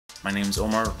My name is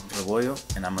Omar Rebollo,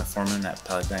 and I'm a foreman at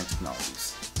Paladin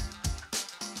Technologies.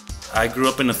 I grew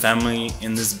up in a family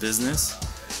in this business,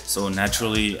 so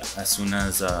naturally, as soon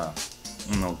as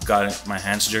got my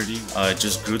hands dirty, I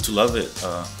just grew to love it.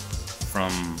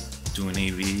 From doing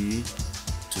AV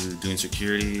to doing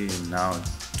security, and now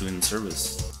doing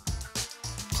service.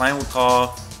 Client would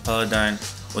call Paladin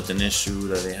with an issue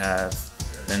that they have,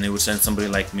 then they would send somebody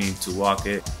like me to walk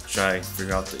it, try to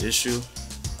figure out the issue.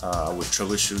 I would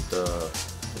troubleshoot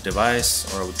the device,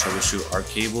 or I would troubleshoot our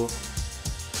cable.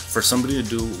 For somebody to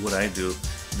do what I do,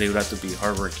 they would have to be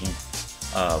hardworking.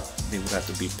 They would have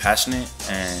to be passionate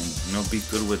and be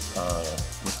good with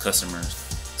customers.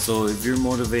 So if you're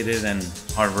motivated and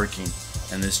hardworking,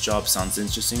 and this job sounds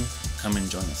interesting, come and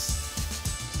join us.